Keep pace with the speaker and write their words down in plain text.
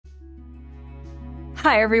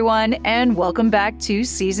Hi, everyone, and welcome back to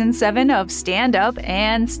Season 7 of Stand Up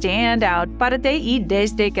and Stand Out. Párate y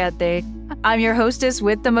desdécate. I'm your hostess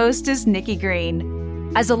with the mostest, Nikki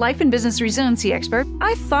Green. As a life and business resiliency expert,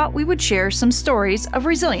 I thought we would share some stories of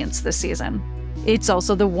resilience this season. It's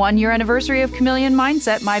also the 1-year anniversary of Chameleon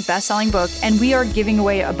Mindset, my best-selling book, and we are giving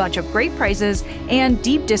away a bunch of great prizes and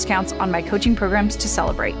deep discounts on my coaching programs to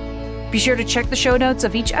celebrate. Be sure to check the show notes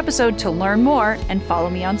of each episode to learn more and follow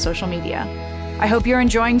me on social media. I hope you're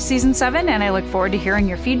enjoying Season 7, and I look forward to hearing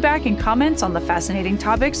your feedback and comments on the fascinating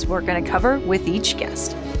topics we're going to cover with each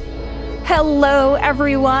guest. Hello,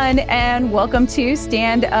 everyone, and welcome to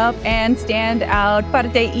Stand Up and Stand Out.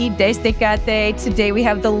 Párate y desdécate. Today we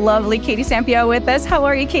have the lovely Katie Sampio with us. How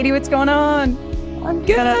are you, Katie? What's going on? I'm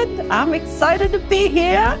good. I'm excited to be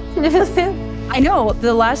here. I know,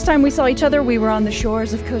 the last time we saw each other, we were on the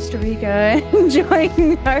shores of Costa Rica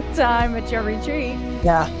enjoying our time at your retreat.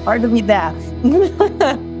 Yeah, hard to beat that.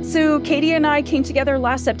 So Katie and I came together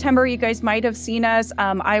last September. You guys might have seen us.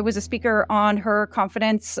 I was a speaker on her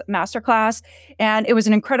confidence masterclass, and it was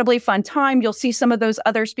an incredibly fun time. You'll see some of those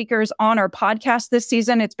other speakers on our podcast this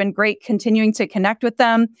season. It's been great continuing to connect with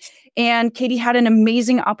them. And Katie had an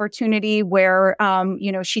amazing opportunity where,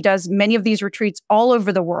 she does many of these retreats all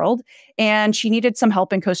over the world, and she needed some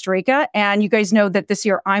help in Costa Rica. And you guys know that this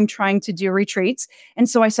year I'm trying to do retreats. And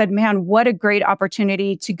so I said, man, what a great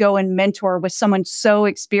opportunity to go and mentor with someone so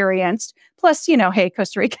experienced. Plus, hey,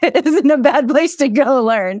 Costa Rica isn't a bad place to go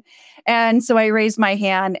learn. And so I raised my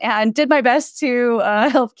hand and did my best to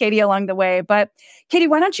help Katie along the way. But Katie,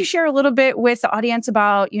 why don't you share a little bit with the audience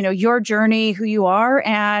about, your journey, who you are,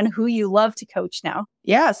 and who you love to coach now?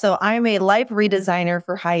 Yeah, so I'm a life redesigner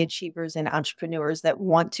for high achievers and entrepreneurs that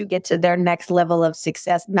want to get to their next level of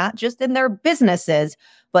success, not just in their businesses,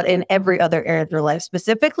 but in every other area of their life,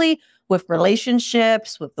 specifically with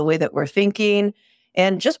relationships, with the way that we're thinking,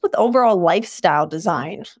 and just with overall lifestyle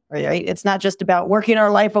design, right? It's not just about working our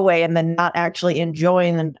life away and then not actually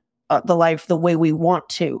enjoying the life the way we want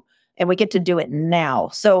to. And we get to do it now.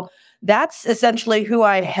 So that's essentially who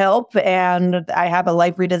I help. And I have a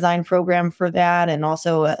life redesign program for that. And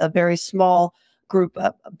also a very small group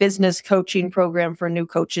business coaching program for new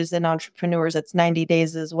coaches and entrepreneurs. That's 90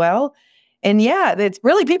 days as well. And yeah, it's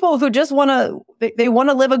really people who just want to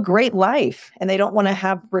live a great life, and they don't want to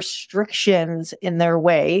have restrictions in their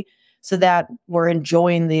way, so that we're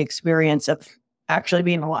enjoying the experience of actually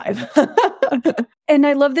being alive. And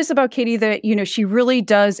I love this about Katie that, she really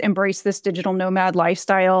does embrace this digital nomad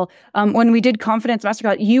lifestyle. When we did Confidence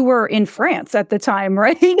Masterclass, you were in France at the time,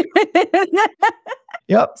 right?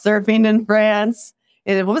 Yep. Surfing in France.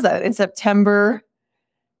 What was that? In September.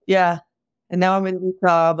 Yeah. And now I'm in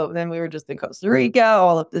Utah, but then we were just in Costa Rica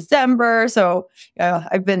all of December. So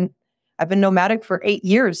I've been nomadic for 8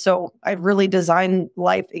 years. So I've really designed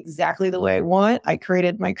life exactly the way I want. I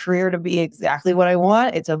created my career to be exactly what I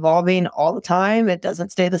want. It's evolving all the time. It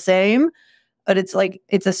doesn't stay the same, but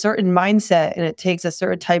it's a certain mindset, and it takes a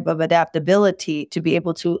certain type of adaptability to be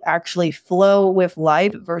able to actually flow with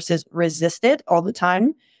life versus resist it all the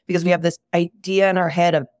time. Because we have this idea in our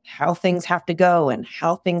head of how things have to go and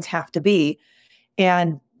how things have to be.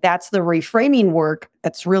 And that's the reframing work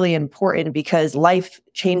that's really important, because life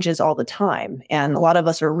changes all the time. And a lot of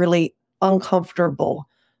us are really uncomfortable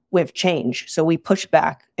with change. So we push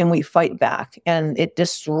back and we fight back, and it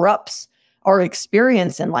disrupts our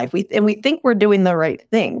experience in life. We think we're doing the right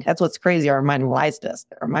thing. That's what's crazy. Our mind lies to us.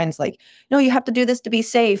 Our mind's like, no, you have to do this to be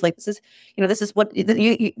safe. Like this is what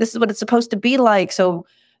it's supposed to be like. So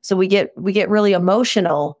we get really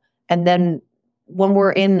emotional, and then when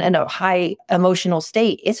we're in a high emotional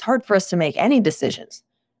state, it's hard for us to make any decisions.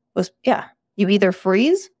 You either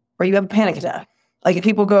freeze or you have a panic attack. Like if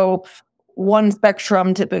people go one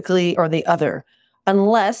spectrum typically or the other,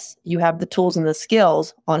 unless you have the tools and the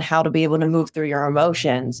skills on how to be able to move through your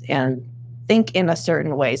emotions and think in a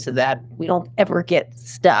certain way so that we don't ever get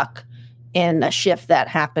stuck in a shift that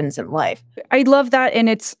happens in life. I love that. And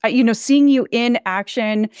it's, seeing you in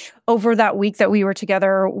action over that week that we were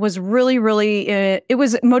together was really, really, it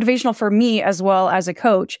was motivational for me as well as a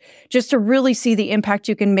coach, just to really see the impact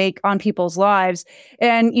you can make on people's lives.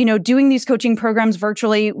 And, doing these coaching programs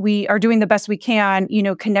virtually, we are doing the best we can,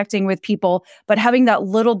 connecting with people, but having that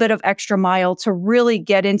little bit of extra mile to really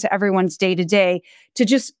get into everyone's day to day, to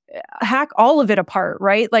just hack all of it apart,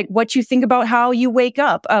 right? Like what you think about how you wake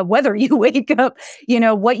up, whether you wake up,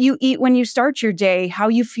 what you eat when you start your day, how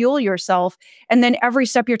you fuel yourself, and then every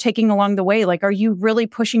step you're taking along the way. Like, are you really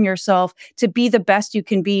pushing yourself to be the best you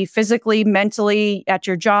can be physically, mentally, at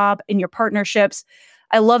your job, in your partnerships?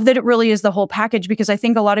 I love that it really is the whole package, because I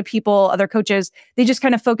think a lot of people, other coaches, they just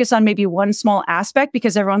kind of focus on maybe one small aspect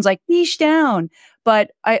because everyone's like, niche down.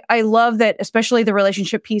 But I love that, especially the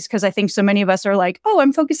relationship piece, because I think so many of us are like, oh,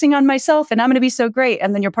 I'm focusing on myself and I'm going to be so great.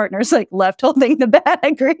 And then your partner's like left holding the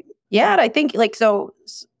bag. Right? Yeah. And I think like, so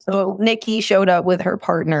Nikki showed up with her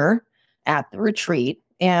partner at the retreat,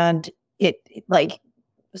 and like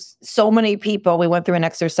so many people, we went through an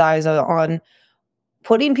exercise on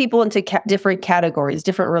putting people into different categories,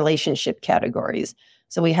 different relationship categories.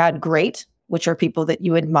 So we had great, which are people that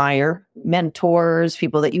you admire, mentors,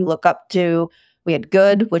 people that you look up to. We had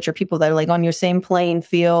good, which are people that are like on your same playing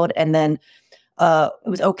field. And then it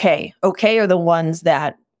was okay. Okay are the ones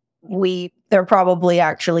that they're probably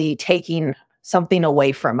actually taking something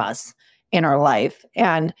away from us in our life.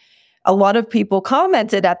 And a lot of people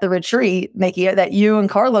commented at the retreat, Nikki, that you and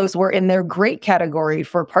Carlos were in their great category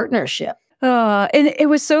for partnership. And it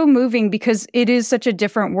was so moving because it is such a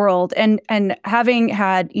different world. And having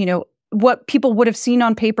had, what people would have seen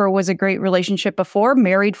on paper was a great relationship before,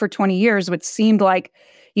 married for 20 years, which seemed like,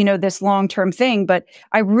 this long-term thing. But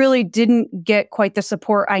I really didn't get quite the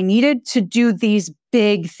support I needed to do these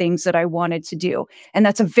big things that I wanted to do. And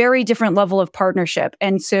that's a very different level of partnership.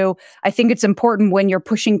 And so I think it's important when you're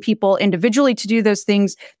pushing people individually to do those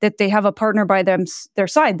things that they have a partner by their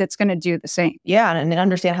side that's going to do the same. Yeah. And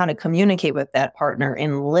understand how to communicate with that partner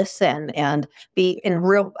and listen and be in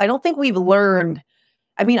real. I don't think we've learned.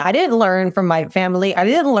 I mean, I didn't learn from my family. I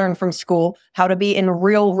didn't learn from school how to be in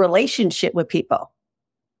real relationship with people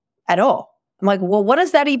at all. I'm like, well, what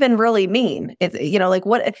does that even really mean? Like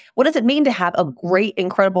what does it mean to have a great,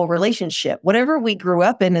 incredible relationship? Whatever we grew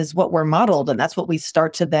up in is what we're modeled, and that's what we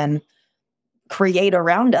start to then create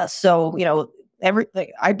around us. So,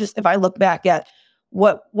 if I look back at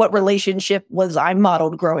what relationship was I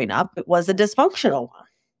modeled growing up, it was a dysfunctional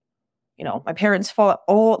one. My parents fought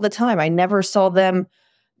all the time. I never saw them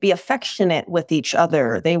be affectionate with each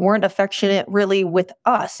other. They weren't affectionate really with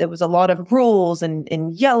us. It was a lot of rules and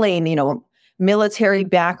yelling, military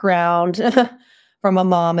background from a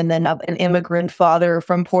mom, and then an immigrant father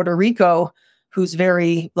from Puerto Rico who's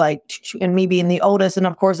very and me being the oldest and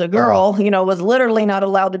of course a girl, was literally not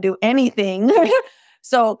allowed to do anything.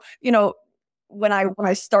 So, when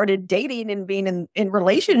I started dating and being in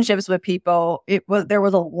relationships with people, there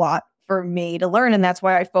was a lot for me to learn. And that's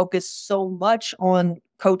why I focus so much on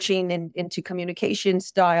coaching and into communication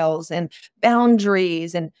styles and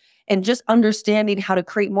boundaries and just understanding how to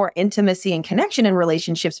create more intimacy and connection in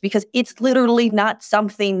relationships, because it's literally not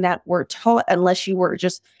something that we're taught unless you were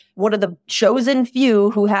just one of the chosen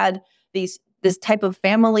few who had this type of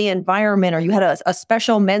family environment, or you had a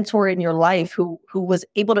special mentor in your life who was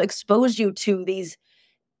able to expose you to these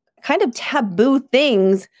kind of taboo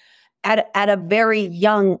things at a very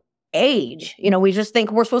young age. We just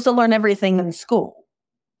think we're supposed to learn everything in school.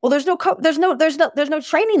 Well, there's no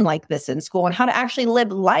training like this in school on how to actually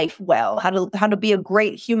live life well, how to be a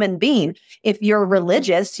great human being. If you're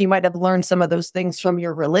religious, you might have learned some of those things from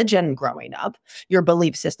your religion growing up, your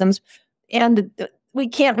belief systems. And we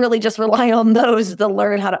can't really just rely on those to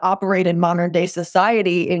learn how to operate in modern day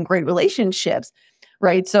society in great relationships,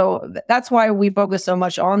 right? So that's why we focus so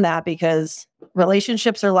much on that, because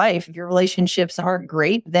relationships are life. If your relationships aren't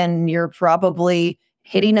great, then you're probably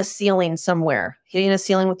hitting a ceiling somewhere, hitting a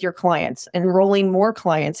ceiling with your clients, enrolling more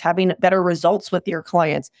clients, having better results with your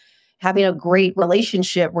clients, having a great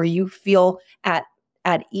relationship where you feel at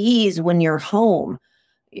ease when you're home.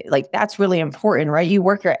 Like, that's really important, right? You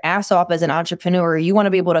work your ass off as an entrepreneur. You want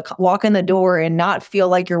to be able to walk in the door and not feel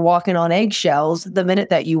like you're walking on eggshells the minute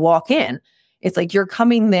that you walk in. It's like you're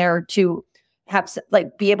coming there to have,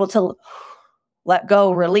 be able to let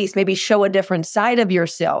go, release, maybe show a different side of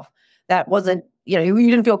yourself that wasn't, you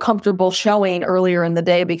didn't feel comfortable showing earlier in the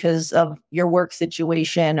day because of your work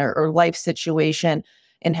situation or life situation,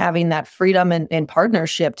 and having that freedom and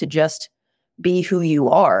partnership to just be who you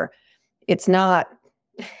are. It's not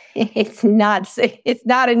an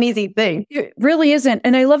easy thing. It really isn't.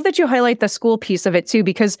 And I love that you highlight the school piece of it too,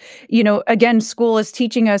 because, again, school is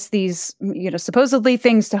teaching us these, supposedly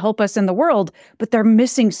things to help us in the world, but they're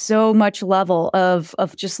missing so much level of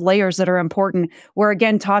just layers that are important. We're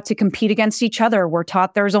again taught to compete against each other. We're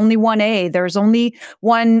taught there's only one A, there's only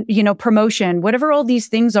one, promotion, whatever all these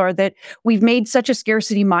things are, that we've made such a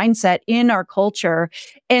scarcity mindset in our culture.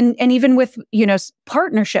 And even with,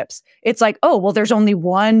 partnerships, it's like, oh, well, there's only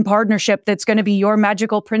one partnership that's going to be your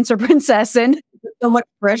magical prince or princess. And so much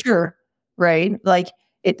pressure, right? Like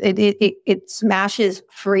it smashes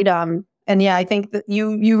freedom. And yeah, I think that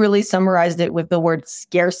you really summarized it with the word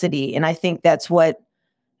scarcity. And I think that's what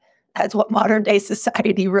That's what modern day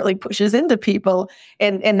society really pushes into people.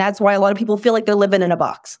 And that's why a lot of people feel like they're living in a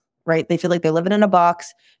box, right? They feel like they're living in a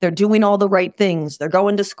box. They're doing all the right things. They're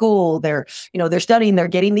going to school. They're studying. They're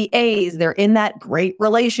getting the A's. They're in that great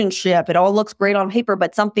relationship. It all looks great on paper,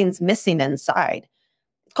 but something's missing inside.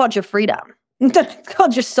 It's called your freedom. It's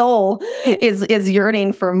called your soul is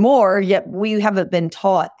yearning for more, yet we haven't been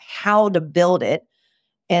taught how to build it.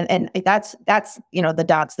 And that's the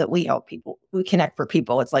dots that we help people, we connect for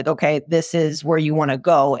people. It's like, okay, this is where you want to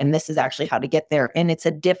go, and this is actually how to get there. And it's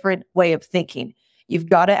a different way of thinking. You've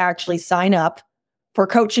got to actually sign up for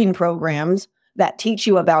coaching programs that teach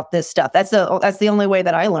you about this stuff. That's the only way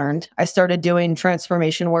that I learned. I started doing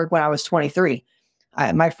transformation work when I was 23.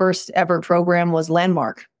 My first ever program was the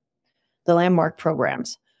Landmark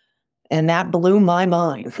programs. And that blew my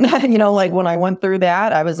mind. Like when I went through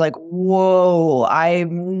that, I was like, whoa,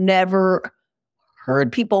 I've never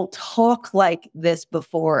heard people talk like this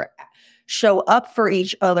before, show up for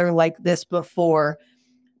each other like this before,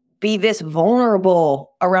 be this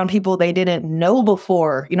vulnerable around people they didn't know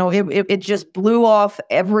before. It just blew off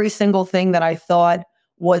every single thing that I thought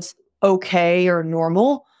was okay or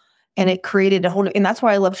normal. And it created a whole and that's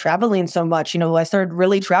why I love traveling so much. I started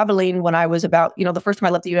really traveling when I was about, the first time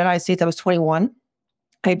I left the United States, I was 21.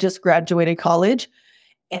 I had just graduated college.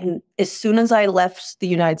 And as soon as I left the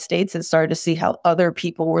United States and started to see how other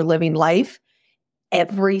people were living life,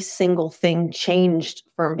 every single thing changed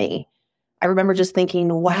for me. I remember just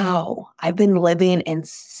thinking, wow, I've been living in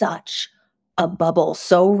such a bubble,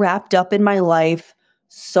 so wrapped up in my life,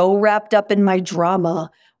 so wrapped up in my drama,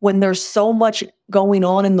 when there's so much going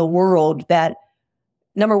on in the world that,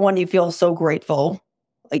 number one, you feel so grateful.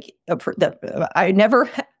 Like I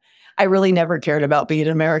really never cared about being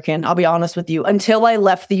American. I'll be honest with you, until I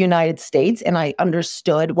left the United States and I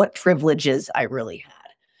understood what privileges I really had.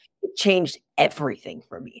 It changed everything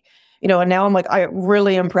for me. And now I'm like, I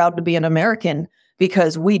really am proud to be an American,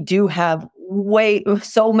 because we do have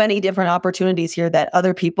so many different opportunities here that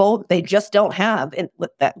other people, they just don't have. And with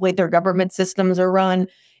that way their government systems are run,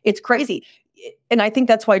 it's crazy. And I think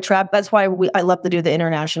that's why I love to do the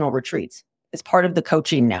international retreats. It's part of the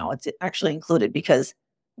coaching now. It's actually included, because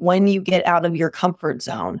when you get out of your comfort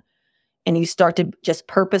zone and you start to just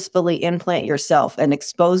purposefully implant yourself and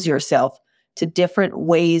expose yourself to different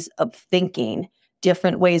ways of thinking,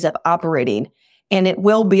 different ways of operating, and it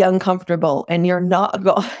will be uncomfortable, and you're not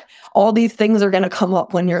all these things are going to come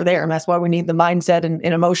up when you're there. And that's why we need the mindset and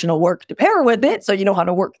emotional work to pair with it, so you know how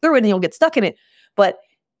to work through it and you'll get stuck in it. But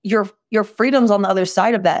your freedom's on the other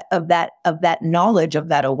side of that knowledge, of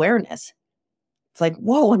that awareness. It's like,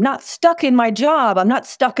 whoa, I'm not stuck in my job. I'm not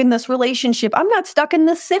stuck in this relationship. I'm not stuck in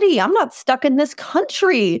this city. I'm not stuck in this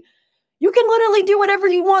country. You can literally do whatever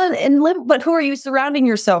you want and live. But who are you surrounding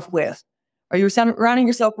yourself with? Are you surrounding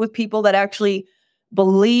yourself with people that actually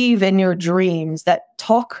believe in your dreams, that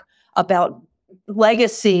talk about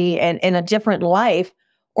legacy and in a different life?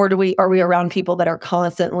 Or are we around people that are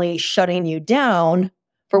constantly shutting you down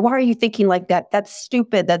for, why are you thinking like that? That's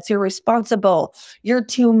stupid. That's irresponsible. You're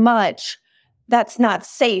too much. That's not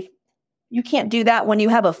safe. You can't do that when you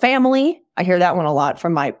have a family. I hear that one a lot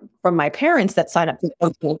from my parents that sign up for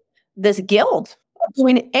coaching. This guilt of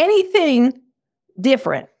doing anything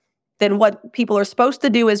different than what people are supposed to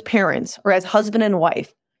do as parents or as husband and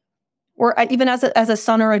wife, or even as a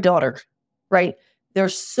son or a daughter, right?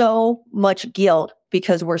 There's so much guilt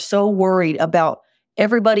because we're so worried about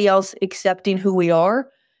everybody else accepting who we are,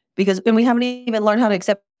 and we haven't even learned how to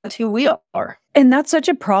accept who we are. And that's such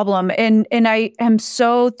a problem. And I am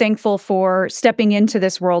so thankful for stepping into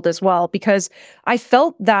this world as well, because I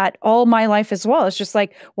felt that all my life as well. It's just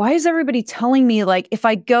like, why is everybody telling me, like, if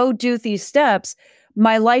I go do these steps,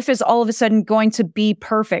 my life is all of a sudden going to be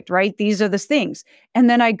perfect, right? These are the things. And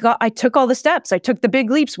then I took all the steps. I took the big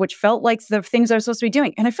leaps, which felt like the things I was supposed to be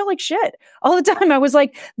doing. And I felt like shit all the time. I was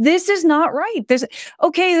like, this is not right.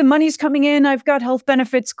 Okay, the money's coming in. I've got health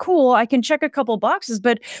benefits. Cool. I can check a couple boxes,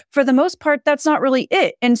 but for the most part, that's not really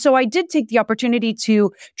it. And so I did take the opportunity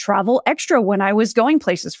to travel extra when I was going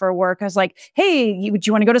places for work. I was like, hey, do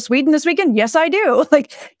you want to go to Sweden this weekend? Yes, I do.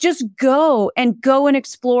 Like, just go and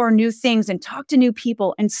explore new things and talk to new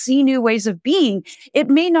people and see new ways of being. It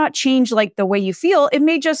may not change like the way you feel. It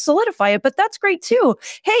may just solidify it, but that's great too.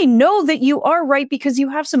 Hey, know that you are right because you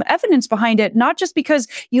have some evidence behind it, not just because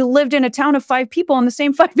you lived in a town of 5 people and the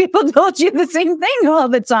same 5 people told you the same thing all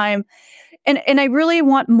the time. And I really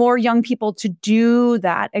want more young people to do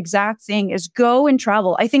that exact thing, is go and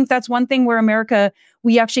travel. I think that's one thing where America,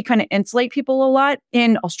 we actually kind of insulate people a lot.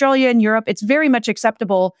 In Australia and Europe, it's very much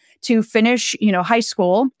acceptable to finish, high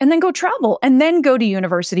school and then go travel and then go to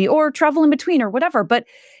university or travel in between or whatever. But,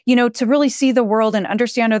 to really see the world and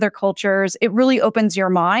understand other cultures, it really opens your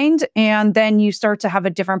mind. And then you start to have a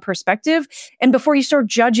different perspective. And before you start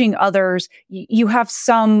judging others, you have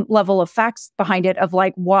some level of facts behind it of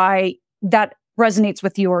like why that resonates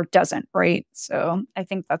with you or doesn't, right? So I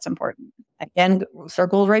think that's important. Again,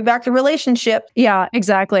 circles right back to relationship. Yeah,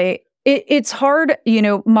 exactly. It's hard.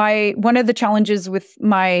 One of the challenges with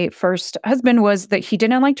my first husband was that he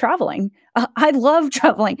didn't like traveling. I love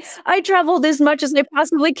traveling. I traveled as much as I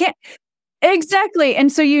possibly can. Exactly.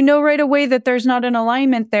 And so right away that there's not an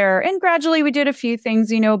alignment there. And gradually we did a few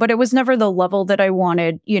things, but it was never the level that I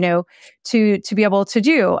wanted, to be able to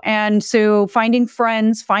do. And so finding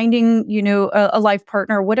friends, finding, a life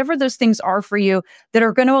partner, whatever those things are for you that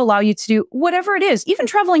are going to allow you to do whatever it is, even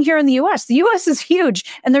traveling here in the US. The US is huge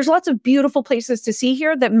and there's lots of beautiful places to see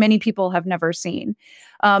here that many people have never seen.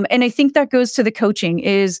 And I think that goes to the coaching,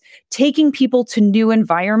 is taking people to new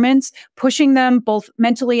environments, pushing them both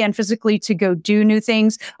mentally and physically to go do new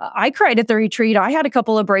things. I cried at the retreat. I had a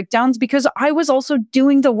couple of breakdowns because I was also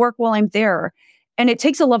doing the work while I'm there. And it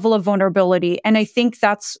takes a level of vulnerability. And I think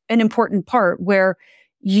that's an important part where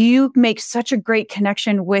you make such a great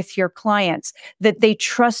connection with your clients that they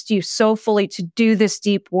trust you so fully to do this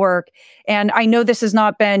deep work. And I know this has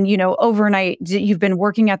not been, overnight. You've been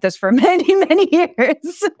working at this for many, many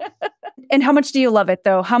years. And how much do you love it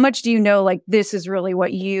though? How much do you know, like, this is really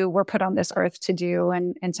what you were put on this earth to do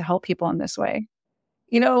and to help people in this way?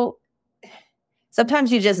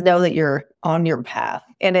 Sometimes you just know that you're on your path,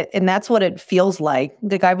 and that's what it feels like.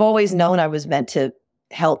 Like, I've always known I was meant to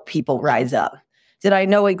help people rise up. Did I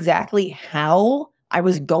know exactly how I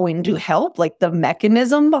was going to help, like the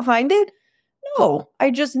mechanism behind it? No,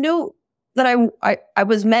 I just knew that I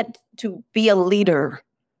was meant to be a leader.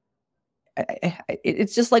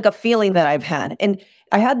 It's just like a feeling that I've had. And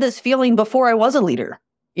I had this feeling before I was a leader,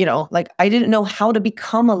 like I didn't know how to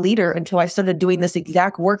become a leader until I started doing this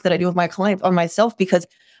exact work that I do with my clients on myself, because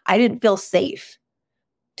I didn't feel safe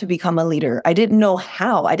to become a leader. I didn't know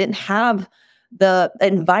how. I didn't have the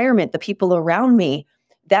environment, the people around me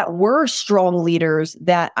that were strong leaders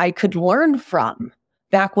that I could learn from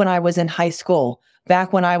back when I was in high school,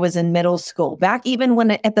 back when I was in middle school, back even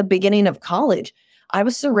when at the beginning of college. I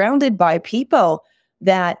was surrounded by people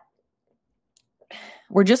that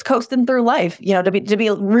were just coasting through life, to be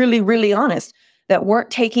really, really honest, that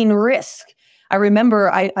weren't taking risk. I remember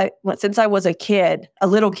since I was a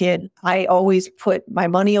little kid, I always put my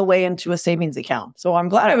money away into a savings account. So I'm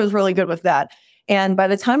glad I was really good with that. And by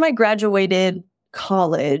the time I graduated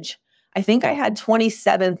college, I think I had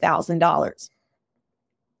 $27,000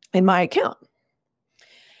 in my account.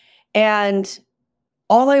 And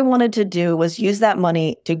all I wanted to do was use that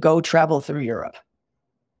money to go travel through Europe.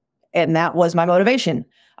 And that was my motivation.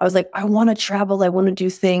 I was like, I want to travel. I want to do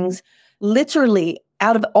things. Literally,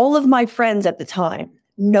 out of all of my friends at the time,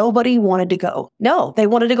 nobody wanted to go. No, they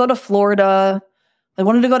wanted to go to Florida. They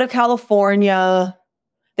wanted to go to California.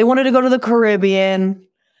 They wanted to go to the Caribbean.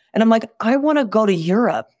 And I'm like, I want to go to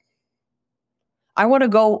Europe. I want to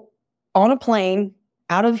go on a plane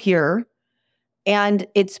out of here. And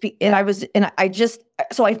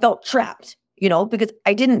so I felt trapped, because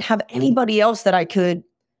I didn't have anybody else that I could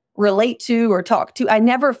relate to or talk to. I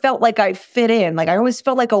never felt like I fit in. Like, I always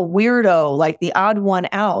felt like a weirdo, like the odd one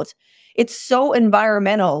out. It's so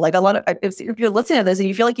environmental. Like, if you're listening to this and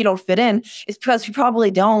you feel like you don't fit in, it's because you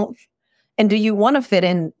probably don't. And do you want to fit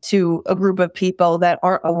into a group of people that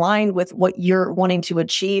aren't aligned with what you're wanting to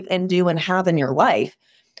achieve and do and have in your life?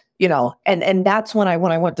 And that's when I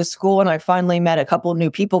went to school and I finally met a couple of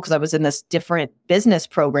new people, because I was in this different business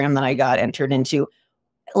program that I got entered into.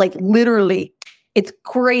 Like, literally, it's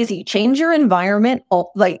crazy. Change your environment.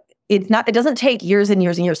 It doesn't take years and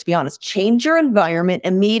years and years, to be honest. Change your environment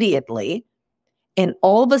immediately. And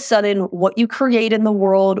all of a sudden, what you create in the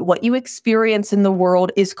world, what you experience in the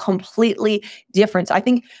world is completely different. I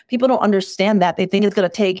think people don't understand that. They think it's going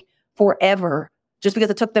to take forever, just because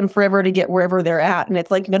it took them forever to get wherever they're at. And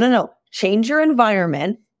it's like, no. Change your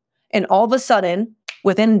environment. And all of a sudden,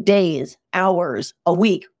 within days, hours, a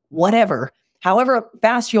week, whatever, however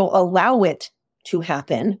fast you'll allow it to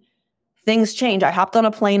happen, things change. I hopped on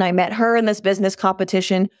a plane. I met her in this business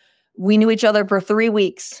competition. We knew each other for 3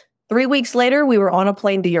 weeks. 3 weeks later, we were on a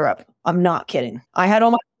plane to Europe. I'm not kidding. I had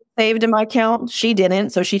all my saved in my account. She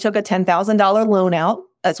didn't. So she took a $10,000 loan out.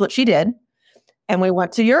 That's what she did. And we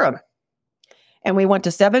went to Europe. And we went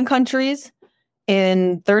to 7 countries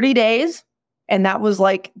in 30 days. And that was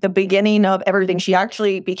like the beginning of everything. She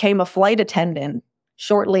actually became a flight attendant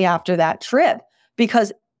shortly after that trip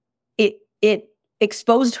because it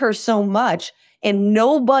exposed her so much, and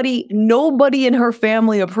nobody in her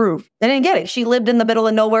family approved. They didn't get it. She lived in the middle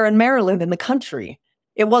of nowhere in Maryland in the country.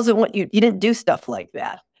 It wasn't what you didn't do stuff like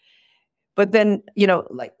that. But then,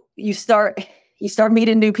 like you start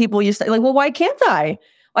meeting new people. You start like, well, why can't I?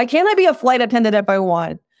 Why can't I be a flight attendant if I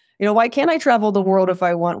want? Why can't I travel the world if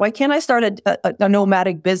I want? Why can't I start a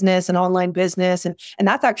nomadic business, an online business? And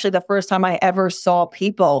that's actually the first time I ever saw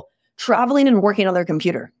people traveling and working on their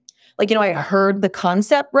computer. Like, I heard the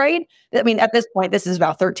concept, right? I mean, at this point, this is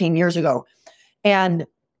about 13 years ago. And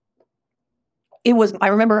I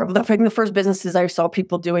remember the first businesses I saw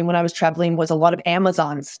people doing when I was traveling was a lot of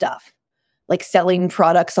Amazon stuff, like selling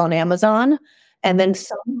products on Amazon. And then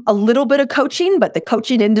a little bit of coaching, but the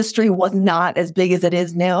coaching industry was not as big as it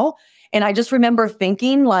is now. And I just remember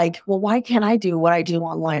thinking like, well, why can't I do what I do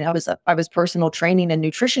online? I was personal training and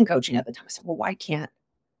nutrition coaching at the time. I said, well, why can't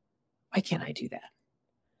I do that?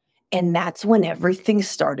 And that's when everything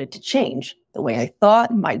started to change. The way I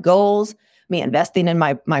thought, my goals, me investing in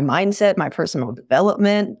my mindset, my personal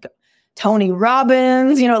development, Tony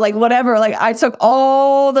Robbins, like whatever. Like I took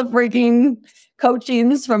all the freaking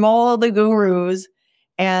coachings from all the gurus.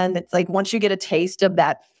 And it's like, once you get a taste of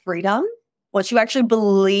that freedom, once you actually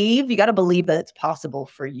believe, you got to believe that it's possible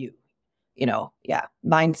for you,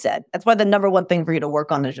 mindset. That's why the number one thing for you to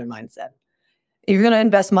work on is your mindset. If you're going to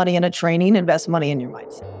invest money in a training, invest money in your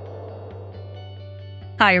mindset.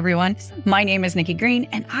 Hi, everyone. My name is Nikki Green,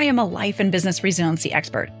 and I am a life and business resiliency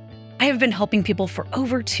expert. I have been helping people for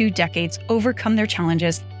over 2 decades overcome their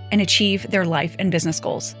challenges and achieve their life and business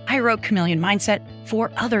goals. I wrote Chameleon Mindset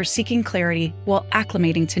for others seeking clarity while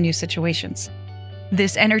acclimating to new situations.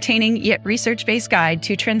 This entertaining yet research-based guide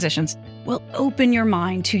to transitions will open your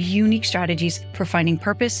mind to unique strategies for finding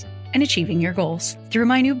purpose and achieving your goals. Through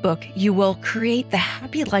my new book, you will create the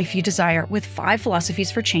happy life you desire with 5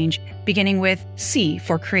 philosophies for change, beginning with C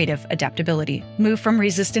for creative adaptability. Move from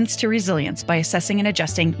resistance to resilience by assessing and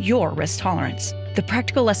adjusting your risk tolerance. The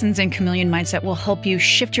practical lessons in Chameleon Mindset will help you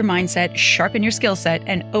shift your mindset, sharpen your skill set,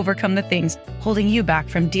 and overcome the things holding you back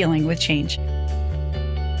from dealing with change.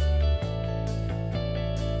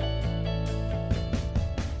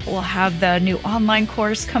 We'll have the new online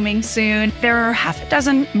course coming soon. There are half a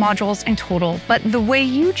dozen modules in total, but the way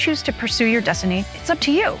you choose to pursue your destiny, it's up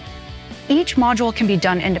to you. Each module can be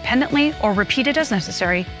done independently or repeated as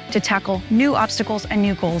necessary to tackle new obstacles and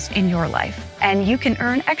new goals in your life. And you can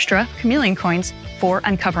earn extra Chameleon coins for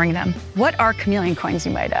uncovering them. What are Chameleon coins,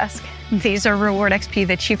 you might ask? These are reward XP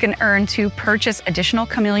that you can earn to purchase additional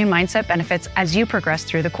Chameleon Mindset benefits as you progress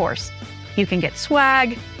through the course. You can get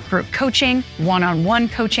swag, group coaching, one-on-one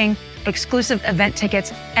coaching, exclusive event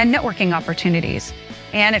tickets, and networking opportunities.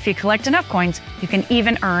 And if you collect enough coins, you can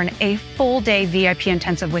even earn a full-day VIP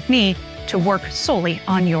intensive with me to work solely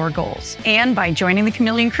on your goals. And by joining the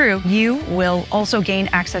Chameleon crew, you will also gain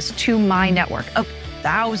access to my network of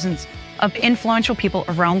thousands of influential people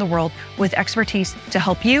around the world with expertise to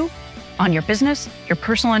help you on your business, your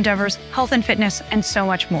personal endeavors, health and fitness, and so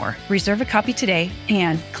much more. Reserve a copy today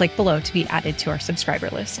and click below to be added to our subscriber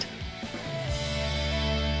list.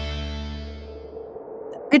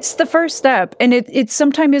 It's the first step. And it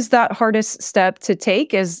sometimes is that hardest step to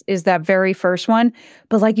take is that very first one.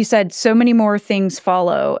 But like you said, so many more things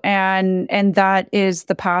follow. And that is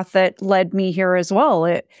the path that led me here as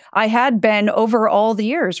well. I had been over all the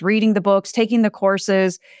years reading the books, taking the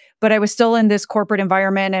courses, but I was still in this corporate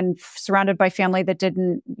environment and surrounded by family that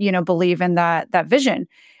didn't, believe in that vision.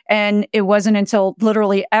 And it wasn't until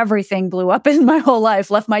literally everything blew up in my whole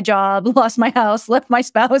life, left my job, lost my house, left my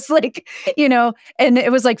spouse, and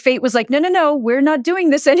it was like fate was like, no, we're not doing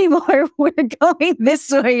this anymore. We're going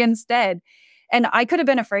this way instead. And I could have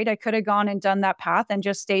been afraid. I could have gone and done that path and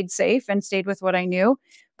just stayed safe and stayed with what I knew.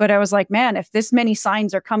 But I was like, man, if this many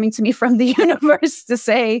signs are coming to me from the universe to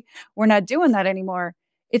say we're not doing that anymore,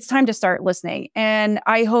 it's time to start listening. And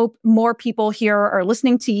I hope more people here are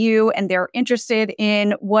listening to you and they're interested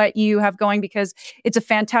in what you have going because it's a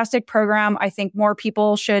fantastic program. I think more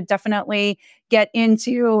people should definitely get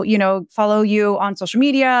into, follow you on social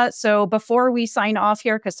media. So before we sign off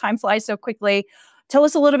here, because time flies so quickly, tell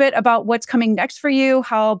us a little bit about what's coming next for you,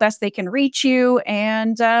 how best they can reach you,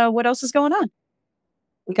 and what else is going on.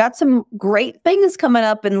 We got some great things coming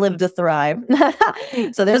up in Live to Thrive.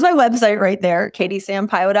 So there's my website right there,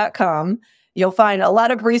 katiesampaio.com. You'll find a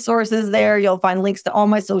lot of resources there. You'll find links to all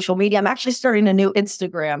my social media. I'm actually starting a new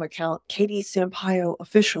Instagram account, Katie Sampaio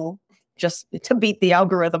Official. just to beat the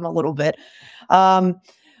algorithm a little bit.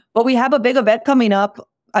 But we have a big event coming up,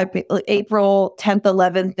 April 10th,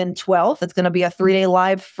 11th, and 12th. It's going to be a 3-day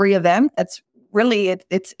live free event. That's really,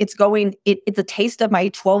 it's a taste of my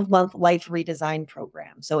 12-month life redesign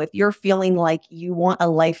program. So if you're feeling like you want a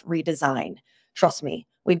life redesign, trust me,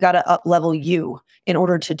 we've got to up-level you in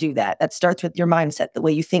order to do that. That starts with your mindset, the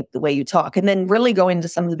way you think, the way you talk, and then really go into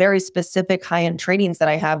some very specific high-end trainings that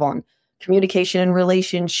I have on communication and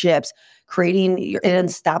relationships, creating an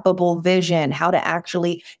unstoppable vision, how to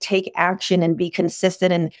actually take action and be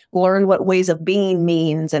consistent and learn what ways of being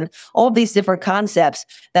means, and all of these different concepts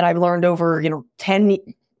that I've learned over, 10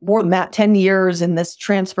 years in this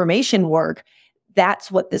transformation work.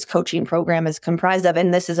 That's what this coaching program is comprised of.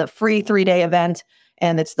 And this is a free 3-day event.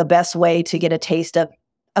 And it's the best way to get a taste of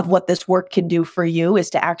what this work can do for you, is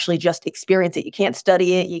to actually just experience it. You can't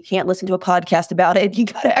study it. You can't listen to a podcast about it. You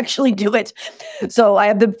got to actually do it. So I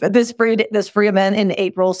have this free event in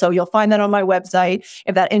April. So you'll find that on my website.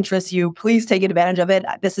 If that interests you, please take advantage of it.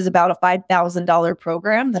 This is about a $5,000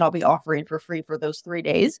 program that I'll be offering for free for those 3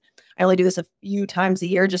 days. I only do this a few times a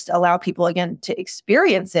year just to allow people, again, to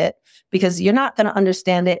experience it, because you're not going to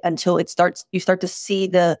understand it until you start to see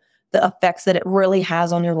the effects that it really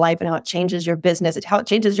has on your life, and how it changes your business, how it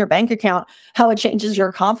changes your bank account, how it changes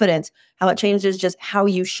your confidence, how it changes just how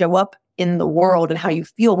you show up in the world and how you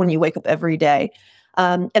feel when you wake up every day.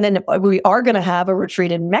 And then we are going to have a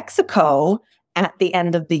retreat in Mexico at the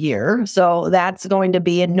end of the year. So that's going to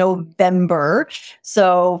be in November.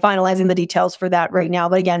 So finalizing the details for that right now.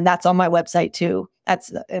 But again, that's on my website too. That's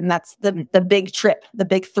the big trip, the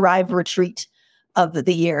big Thrive retreat of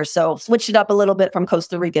the year. So switch it up a little bit from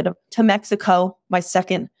Costa Rica to Mexico. My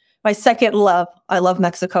second love. I love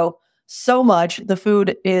Mexico so much. The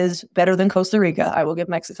food is better than Costa Rica. I will give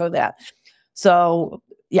Mexico that. So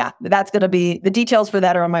yeah, that's going to be, the details for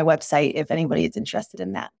that are on my website if anybody is interested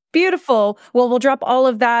in that. Beautiful. Well, we'll drop all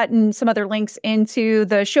of that and some other links into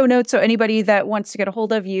the show notes, so anybody that wants to get a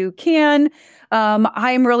hold of you can.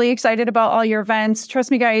 I'm really excited about all your events. Trust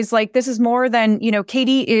me, guys, like, this is more than,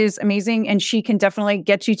 Katie is amazing and she can definitely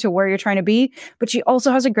get you to where you're trying to be, but she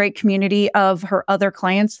also has a great community of her other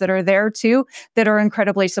clients that are there too, that are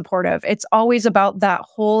incredibly supportive. It's always about that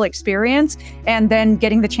whole experience, and then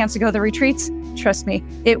getting the chance to go to the retreats. Trust me,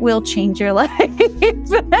 it will change your life.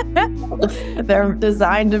 They're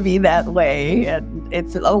designed to be that way. And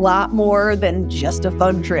it's a lot more than just a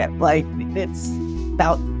fun trip. Like, it's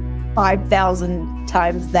about 5,000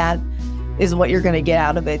 times that is what you're going to get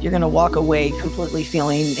out of it. You're going to walk away completely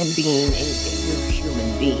feeling and being a new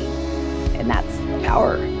human being. And that's the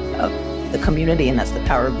power of the community. And that's the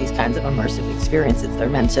power of these kinds of immersive experiences. They're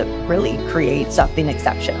meant to really create something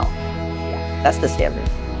exceptional. Yeah, that's the standard.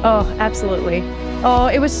 Oh, absolutely. Oh,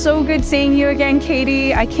 it was so good seeing you again,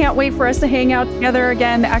 Katie. I can't wait for us to hang out together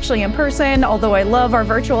again, actually in person, although I love our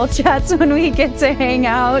virtual chats when we get to hang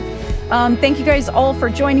out. Thank you guys all for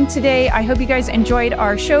joining today. I hope you guys enjoyed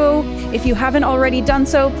our show. If you haven't already done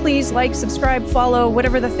so, please like, subscribe, follow,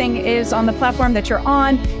 whatever the thing is on the platform that you're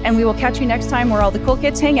on. And we will catch you next time where all the cool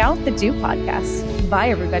kids hang out that do podcasts. Bye,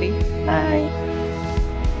 everybody. Bye.